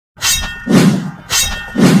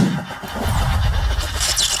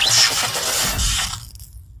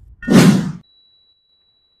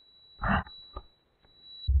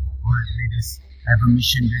I have a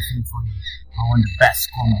mission waiting for you. I want the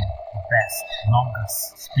best combo, the best,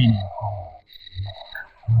 longest spinning combo.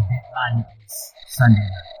 Your deadline is Sunday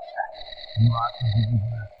night. You are to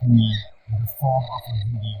deliver to me in the form of a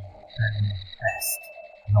video telling me the best,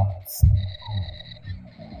 longest spinning combo.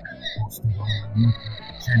 Posted on my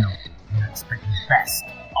Moterk channel, you expect the best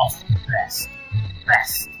of the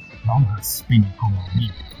best, longest spinning combo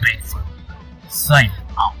with Beyfighter. Sign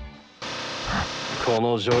out. こ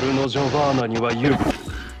のジョルノ・ジョバーナには言う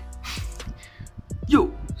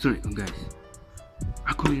Yo, Assalamualaikum guys.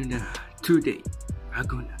 Aku gonna today I'm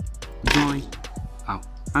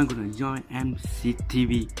gonna join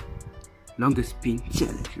MTBC Longest Spin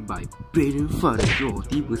Challenge by Beyfighter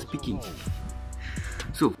TV speaking.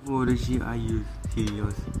 So for the year I use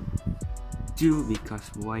Helios 2 because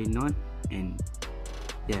why not, and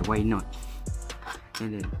yeah, why not.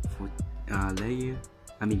 And then for layer,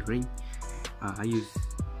 ring, I use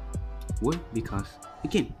wood because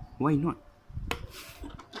again, why not.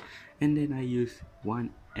 And then I use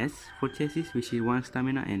 1S for chassis, which is 1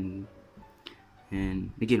 stamina, and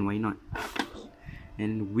again, why not.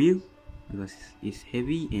 And wheel because it's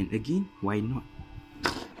heavy, and again, why not.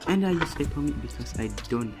 And I use atomic because I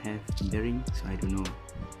don't have bearing, so I don't know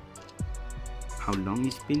how long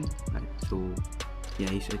it's been, but so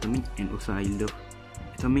yeah, I use atomic. And also I love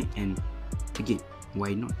atomic, and again,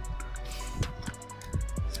 why not.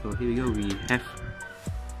 So here we go. We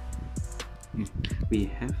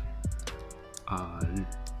have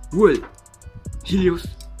world Helios,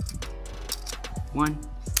 1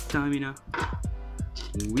 stamina,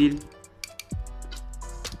 wheel,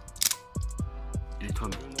 and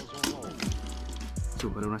atomic. So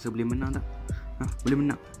kalau rasa boleh menang tak? Boleh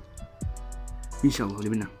menang. InsyaAllah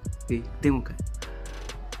boleh menang. Okay, tengok kan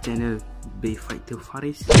channel Beyfighter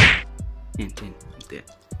Faris, and then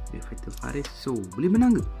Beyfighter Faris. So boleh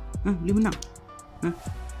menang ke? Boleh menang.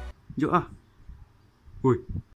 Jom ah. Oi,